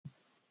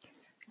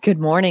Good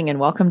morning and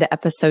welcome to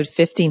episode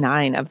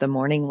 59 of the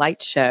Morning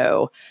Light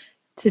Show.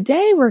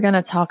 Today we're going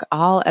to talk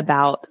all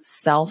about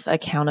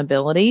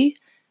self-accountability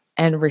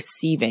and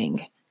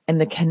receiving and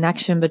the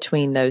connection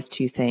between those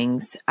two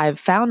things. I've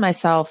found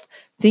myself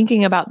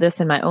thinking about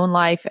this in my own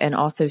life and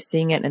also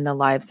seeing it in the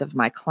lives of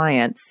my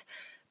clients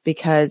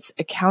because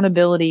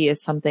accountability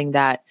is something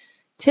that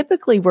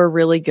typically we're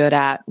really good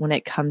at when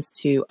it comes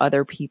to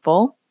other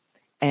people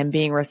and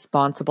being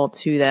responsible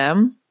to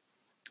them.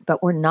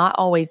 But we're not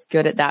always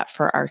good at that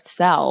for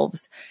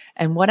ourselves.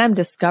 And what I'm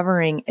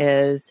discovering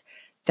is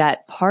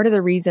that part of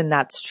the reason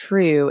that's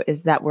true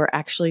is that we're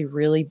actually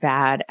really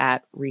bad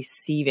at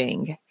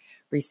receiving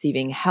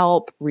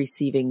help,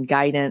 receiving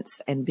guidance,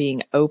 and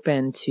being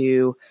open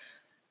to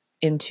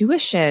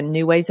intuition,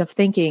 new ways of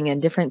thinking,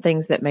 and different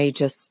things that may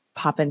just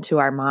pop into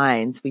our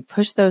minds. We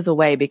push those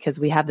away because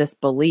we have this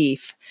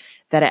belief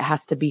that it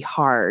has to be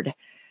hard.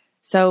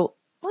 So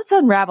let's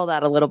unravel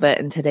that a little bit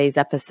in today's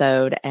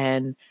episode.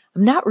 And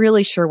I'm not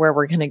really sure where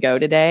we're going to go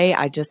today.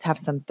 I just have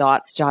some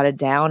thoughts jotted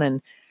down,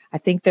 and I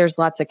think there's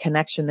lots of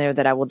connection there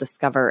that I will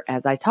discover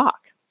as I talk.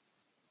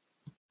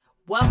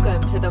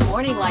 Welcome to the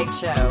Morning Light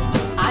Show.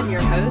 I'm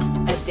your host,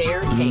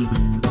 Adair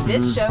Cates.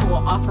 This show will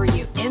offer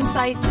you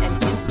insights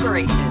and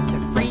inspiration to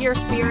free your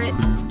spirit,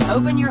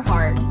 open your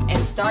heart, and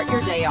start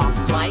your day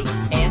off light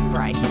and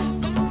bright.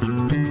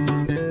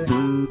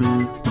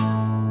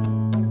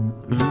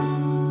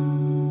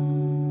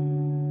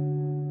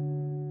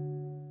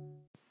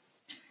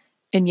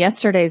 In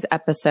yesterday's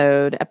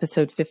episode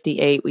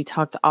 58, we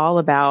talked all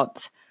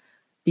about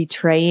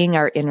betraying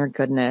our inner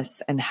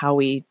goodness and how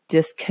we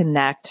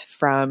disconnect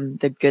from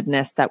the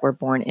goodness that we're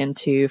born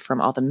into, from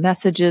all the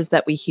messages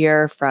that we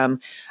hear from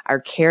our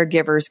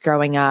caregivers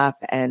growing up.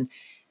 And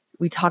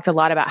we talked a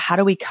lot about how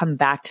do we come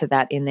back to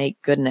that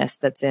innate goodness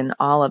that's in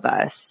all of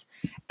us.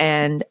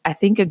 And I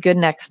think a good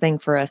next thing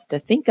for us to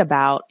think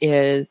about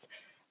is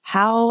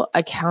how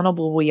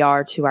accountable we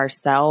are to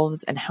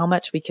ourselves and how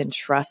much we can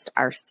trust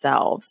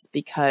ourselves.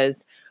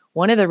 Because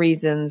one of the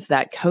reasons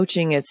that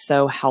coaching is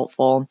so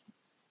helpful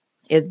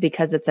is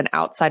because it's an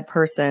outside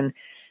person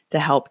to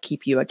help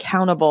keep you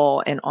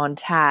accountable and on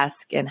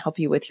task and help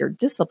you with your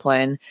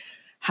discipline.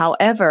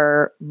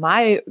 However,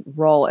 my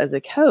role as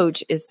a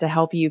coach is to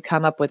help you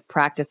come up with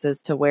practices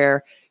to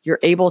where you're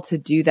able to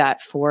do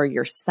that for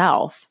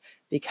yourself,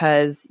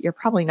 because you're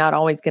probably not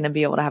always going to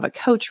be able to have a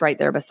coach right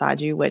there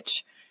beside you,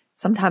 which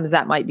sometimes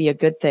that might be a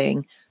good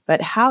thing,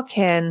 but how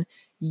can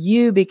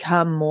you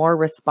become more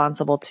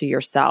responsible to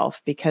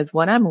yourself? Because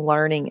what I'm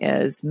learning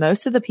is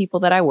most of the people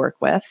that I work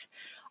with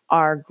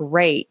are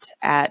great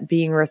at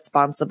being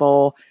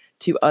responsible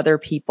to other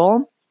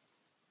people,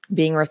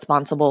 being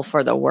responsible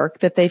for the work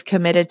that they've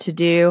committed to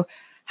do.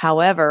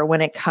 However,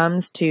 when it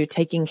comes to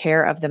taking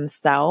care of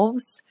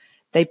themselves,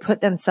 they put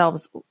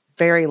themselves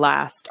very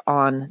last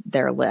on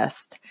their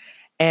list.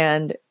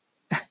 And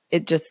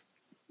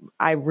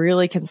I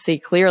really can see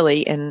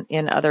clearly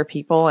in other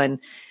people. And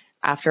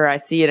after I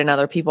see it in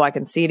other people, I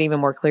can see it even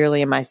more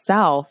clearly in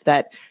myself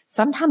that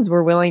sometimes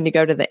we're willing to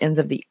go to the ends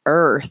of the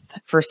earth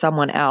for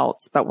someone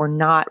else, but we're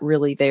not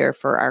really there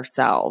for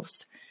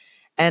ourselves.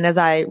 And as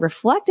I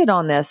reflected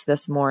on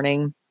this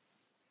morning,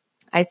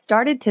 I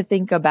started to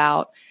think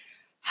about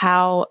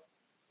how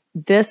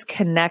this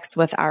connects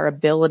with our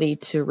ability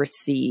to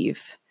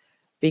receive.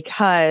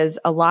 Because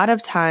a lot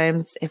of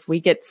times if we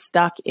get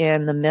stuck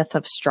in the myth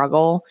of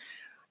struggle,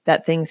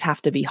 that things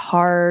have to be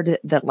hard,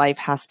 that life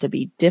has to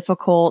be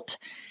difficult,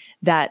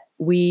 that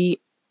we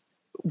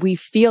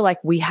feel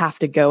like we have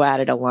to go at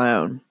it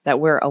alone,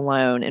 that we're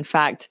alone. In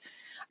fact,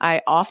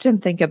 I often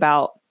think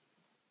about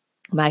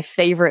my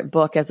favorite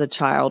book as a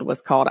child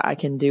was called I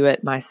Can Do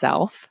It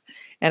Myself.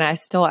 And I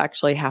still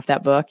actually have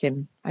that book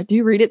and I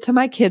do read it to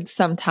my kids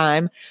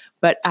sometime,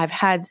 but I've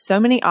had so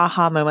many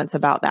aha moments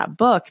about that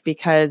book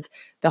because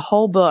the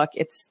whole book,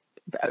 it's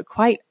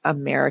quite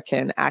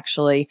American,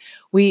 actually.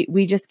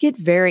 We just get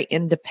very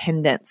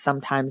independent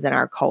sometimes in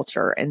our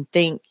culture and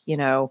think,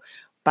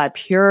 by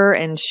pure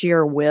and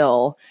sheer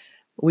will,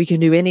 we can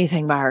do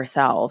anything by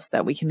ourselves,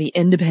 that we can be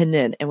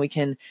independent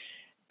and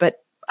but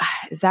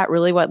is that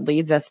really what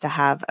leads us to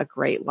have a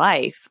great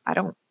life? I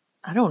don't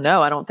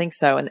know. I don't think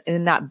so. And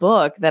in that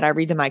book that I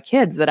read to my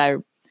kids that I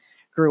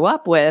grew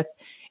up with,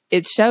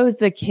 it shows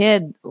the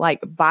kid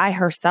like by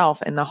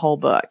herself in the whole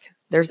book.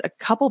 There's a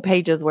couple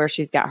pages where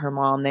she's got her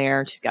mom there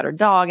and she's got her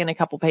dog in a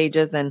couple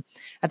pages. And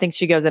I think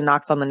she goes and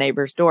knocks on the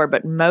neighbor's door,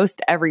 but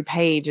most every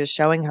page is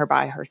showing her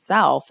by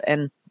herself.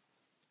 And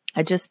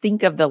I just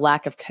think of the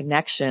lack of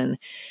connection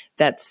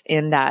that's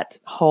in that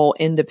whole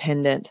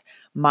independent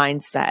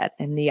mindset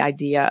and the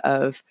idea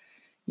of,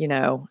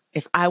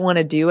 if I want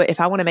to do it,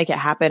 if I want to make it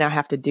happen, I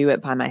have to do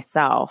it by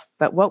myself.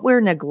 But what we're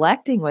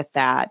neglecting with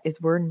that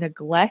is we're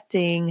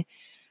neglecting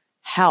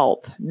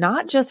help,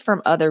 not just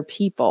from other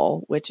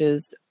people, which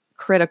is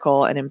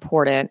critical and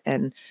important.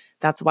 And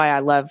that's why I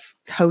love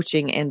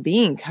coaching and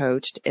being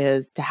coached,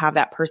 is to have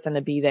that person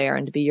to be there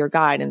and to be your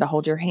guide and to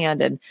hold your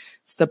hand and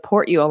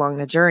support you along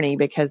the journey,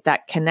 because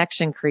that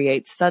connection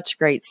creates such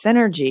great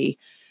synergy.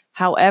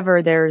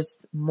 However,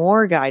 there's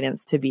more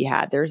guidance to be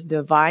had. There's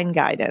divine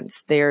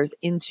guidance. There's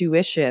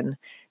intuition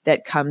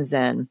that comes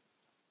in.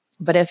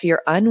 But if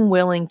you're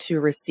unwilling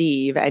to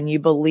receive and you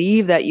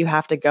believe that you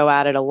have to go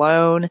at it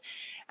alone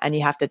and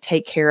you have to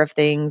take care of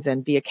things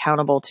and be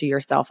accountable to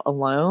yourself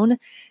alone,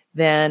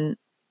 then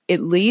it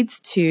leads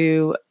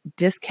to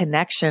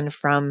disconnection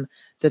from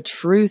the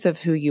truth of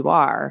who you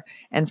are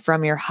and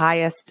from your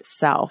highest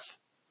self.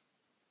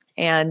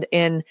 And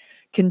in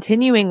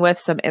continuing with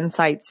some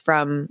insights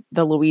from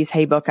the Louise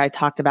Hay book I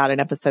talked about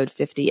in episode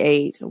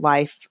 58,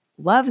 Life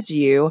Loves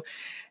You,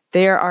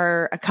 there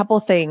are a couple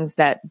things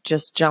that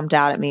just jumped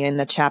out at me in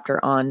the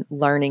chapter on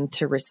learning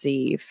to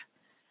receive.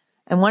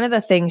 And one of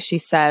the things she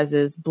says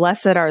is,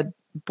 blessed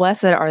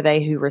are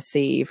they who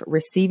receive.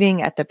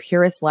 Receiving at the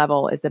purest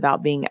level is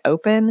about being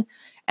open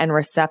and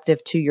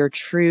receptive to your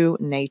true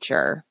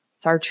nature.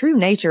 So our true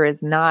nature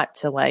is not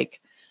to like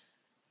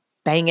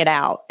bang it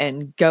out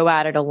and go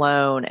at it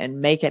alone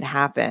and make it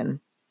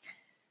happen.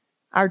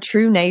 Our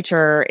true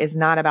nature is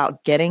not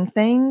about getting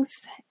things.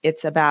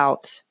 It's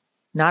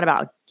not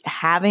about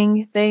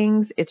having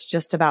things. It's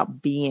just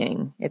about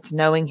being. It's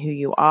knowing who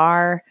you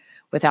are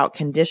without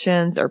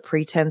conditions or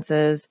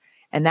pretenses.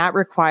 And that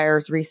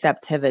requires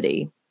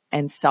receptivity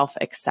and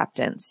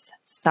self-acceptance,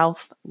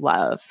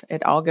 self-love.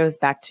 It all goes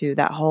back to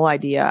that whole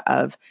idea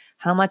of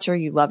how much are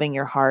you loving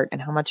your heart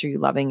and how much are you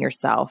loving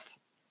yourself?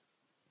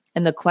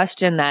 And the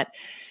question that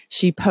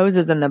she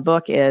poses in the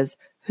book is,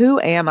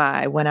 who am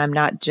I when I'm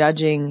not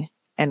judging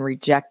and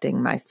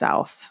rejecting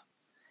myself?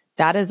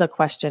 That is a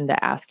question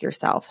to ask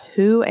yourself.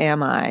 Who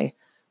am I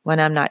when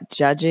I'm not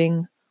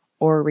judging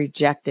or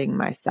rejecting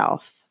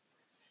myself?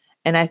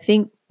 And I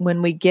think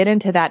when we get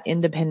into that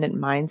independent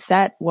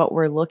mindset, what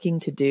we're looking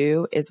to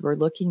do is we're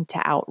looking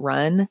to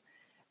outrun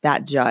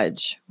that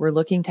judge. We're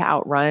looking to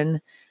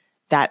outrun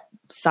that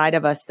side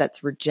of us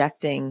that's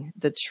rejecting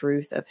the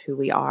truth of who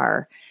we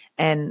are.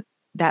 And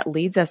that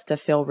leads us to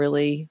feel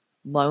really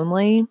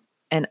lonely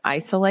and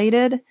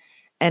isolated.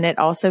 And it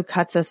also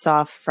cuts us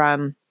off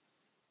from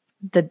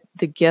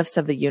the gifts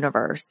of the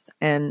universe.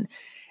 And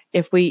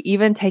if we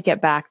even take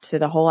it back to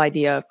the whole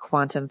idea of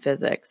quantum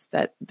physics,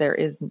 that there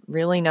is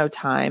really no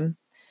time,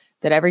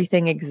 that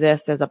everything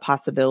exists as a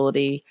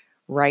possibility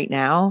right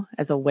now,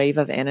 as a wave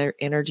of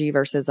energy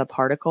versus a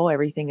particle,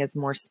 everything is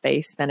more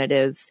space than it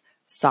is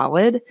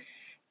solid,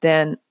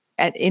 then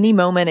at any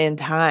moment in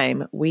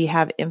time, we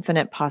have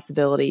infinite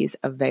possibilities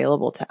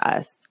available to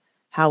us.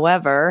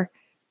 However,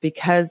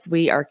 because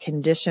we are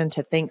conditioned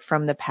to think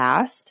from the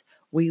past,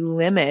 we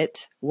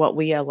limit what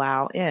we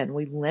allow in.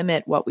 We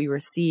limit what we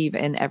receive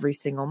in every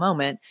single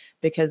moment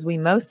because we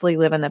mostly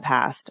live in the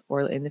past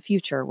or in the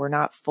future. We're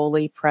not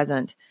fully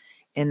present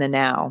in the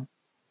now.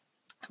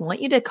 I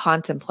want you to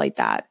contemplate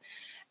that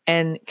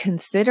and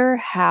consider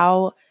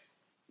how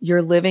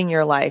you're living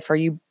your life. Are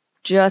you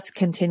just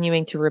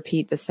continuing to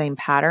repeat the same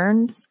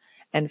patterns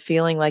and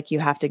feeling like you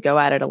have to go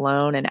at it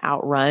alone and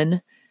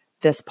outrun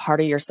this part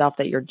of yourself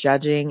that you're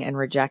judging and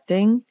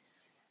rejecting?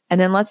 And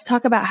then let's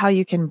talk about how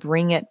you can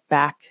bring it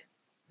back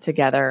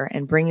together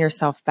and bring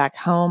yourself back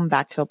home,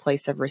 back to a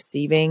place of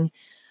receiving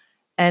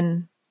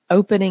and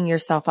opening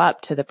yourself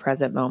up to the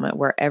present moment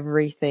where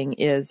everything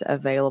is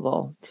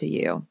available to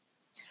you.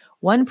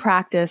 One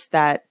practice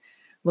that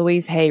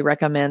Louise Hay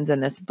recommends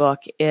in this book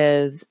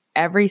is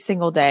every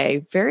single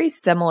day, very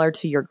similar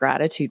to your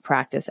gratitude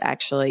practice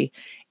actually,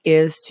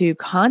 is to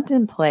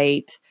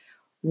contemplate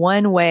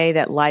one way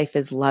that life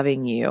is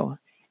loving you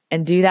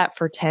and do that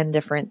for 10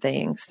 different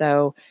things.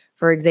 So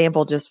for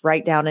example, just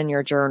write down in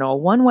your journal,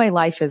 one way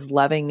life is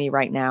loving me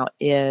right now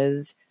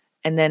is,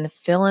 and then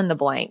fill in the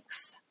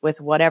blanks with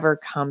whatever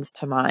comes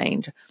to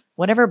mind,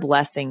 whatever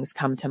blessings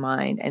come to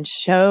mind, and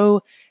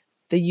show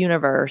the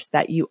universe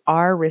that you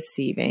are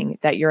receiving,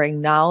 that you're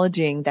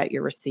acknowledging that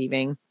you're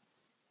receiving,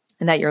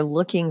 and that you're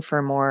looking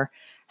for more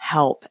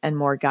help and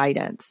more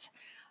guidance.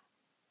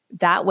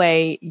 That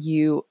way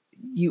you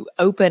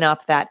open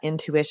up that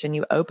intuition,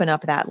 you open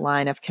up that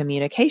line of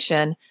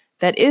communication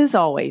that is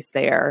always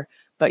there,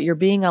 but you're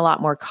being a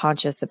lot more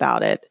conscious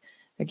about it.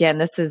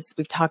 Again,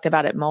 we've talked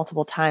about it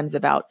multiple times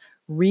about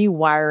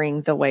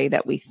rewiring the way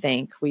that we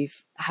think.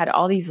 We've had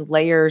all these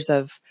layers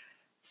of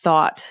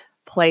thought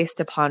placed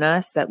upon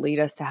us that lead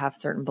us to have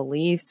certain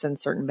beliefs and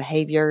certain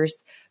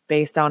behaviors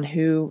based on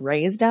who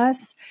raised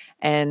us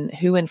and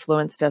who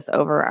influenced us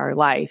over our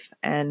life.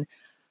 And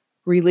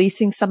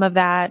releasing some of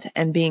that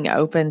and being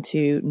open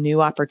to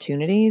new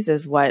opportunities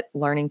is what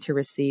learning to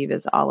receive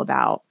is all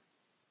about.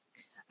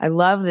 I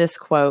love this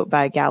quote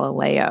by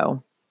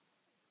Galileo.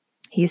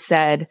 He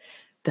said,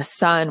 "The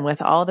sun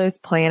with all those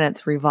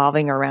planets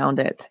revolving around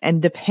it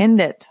and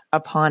dependent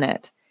upon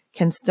it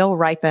can still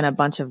ripen a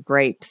bunch of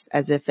grapes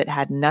as if it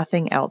had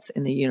nothing else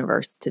in the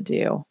universe to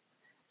do."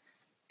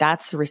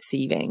 That's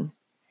receiving.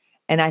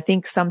 And I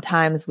think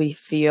sometimes we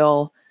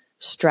feel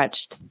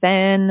stretched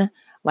thin,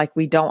 like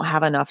we don't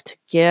have enough to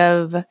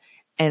give.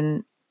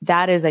 And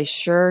that is a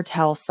sure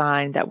tell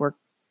sign that we're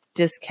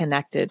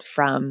disconnected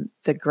from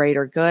the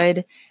greater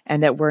good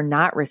and that we're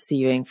not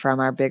receiving from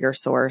our bigger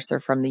source or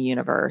from the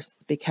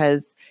universe.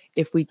 Because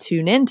if we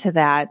tune into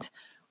that,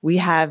 we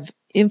have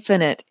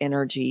infinite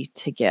energy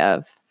to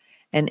give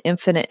and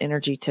infinite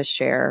energy to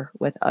share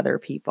with other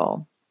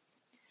people.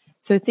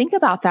 So think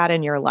about that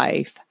in your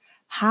life.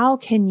 How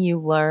can you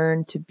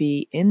learn to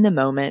be in the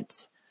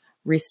moment,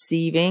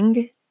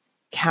 receiving,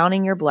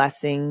 counting your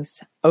blessings,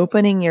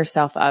 opening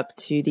yourself up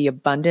to the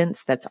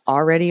abundance that's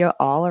already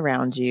all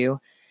around you,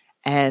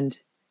 and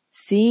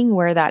seeing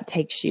where that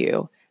takes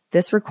you?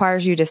 This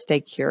requires you to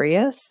stay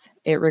curious.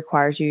 It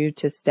requires you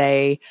to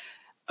stay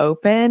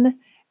open.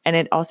 And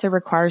it also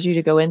requires you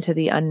to go into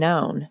the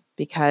unknown,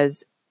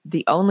 because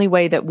the only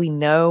way that we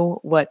know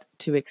what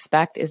to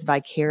expect is by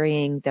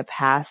carrying the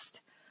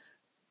past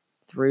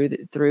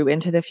through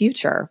into the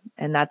future.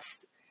 And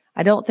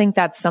I don't think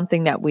that's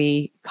something that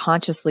we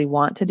consciously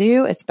want to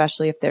do,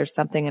 especially if there's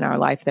something in our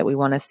life that we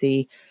want to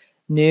see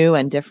new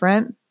and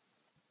different.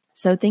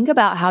 So think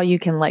about how you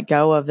can let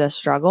go of the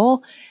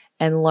struggle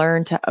and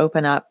learn to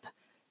open up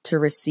to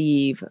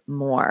receive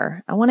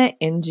more. I want to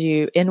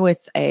end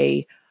with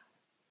a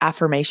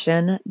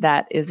affirmation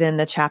that is in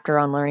the chapter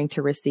on learning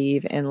to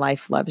receive in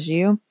Life Loves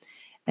You.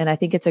 And I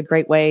think it's a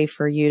great way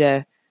for you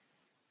to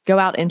go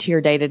out into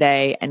your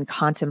day-to-day and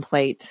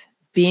contemplate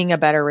being a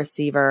better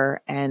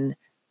receiver and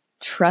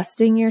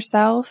trusting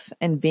yourself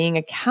and being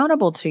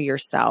accountable to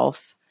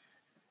yourself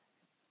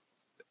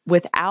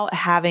without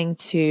having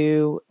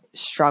to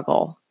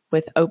struggle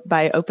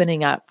by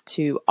opening up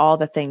to all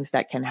the things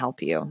that can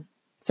help you.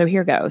 So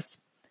here goes.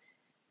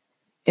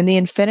 In the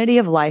infinity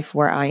of life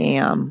where I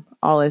am,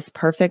 all is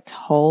perfect,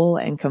 whole,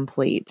 and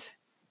complete.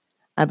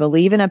 I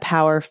believe in a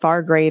power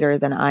far greater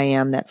than I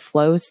am that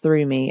flows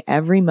through me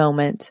every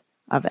moment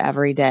of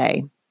every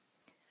day.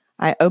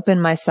 I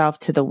open myself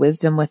to the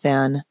wisdom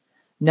within,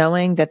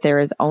 knowing that there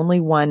is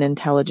only one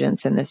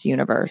intelligence in this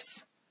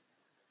universe.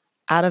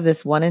 Out of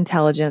this one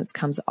intelligence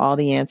comes all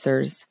the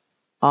answers,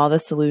 all the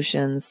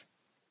solutions,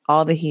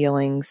 all the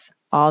healings,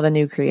 all the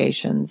new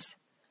creations.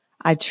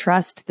 I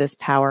trust this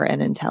power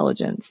and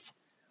intelligence,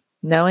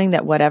 knowing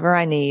that whatever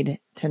I need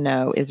to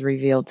know is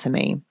revealed to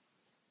me,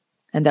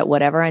 and that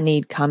whatever I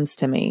need comes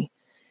to me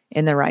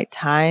in the right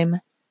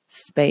time,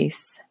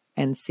 space,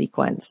 and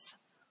sequence.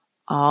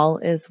 All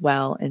is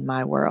well in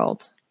my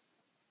world.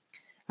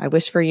 I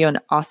wish for you an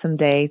awesome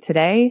day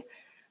today,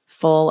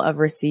 full of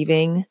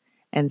receiving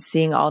and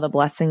seeing all the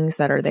blessings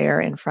that are there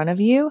in front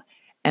of you.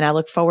 And I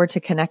look forward to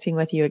connecting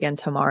with you again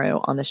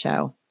tomorrow on the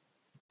show.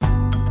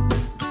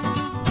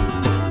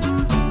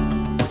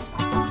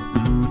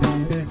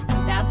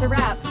 That's a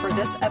wrap for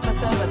this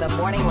episode of the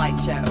Morning Light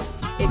Show.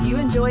 If you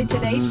enjoyed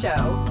today's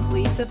show,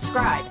 please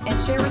subscribe and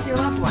share with your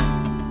loved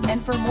ones.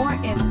 And for more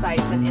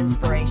insights and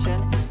inspiration,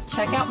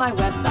 check out my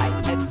website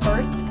at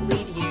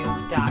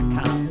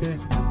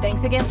firstleadyou.com.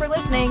 Thanks again for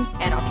listening,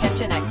 and I'll catch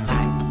you next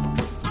time.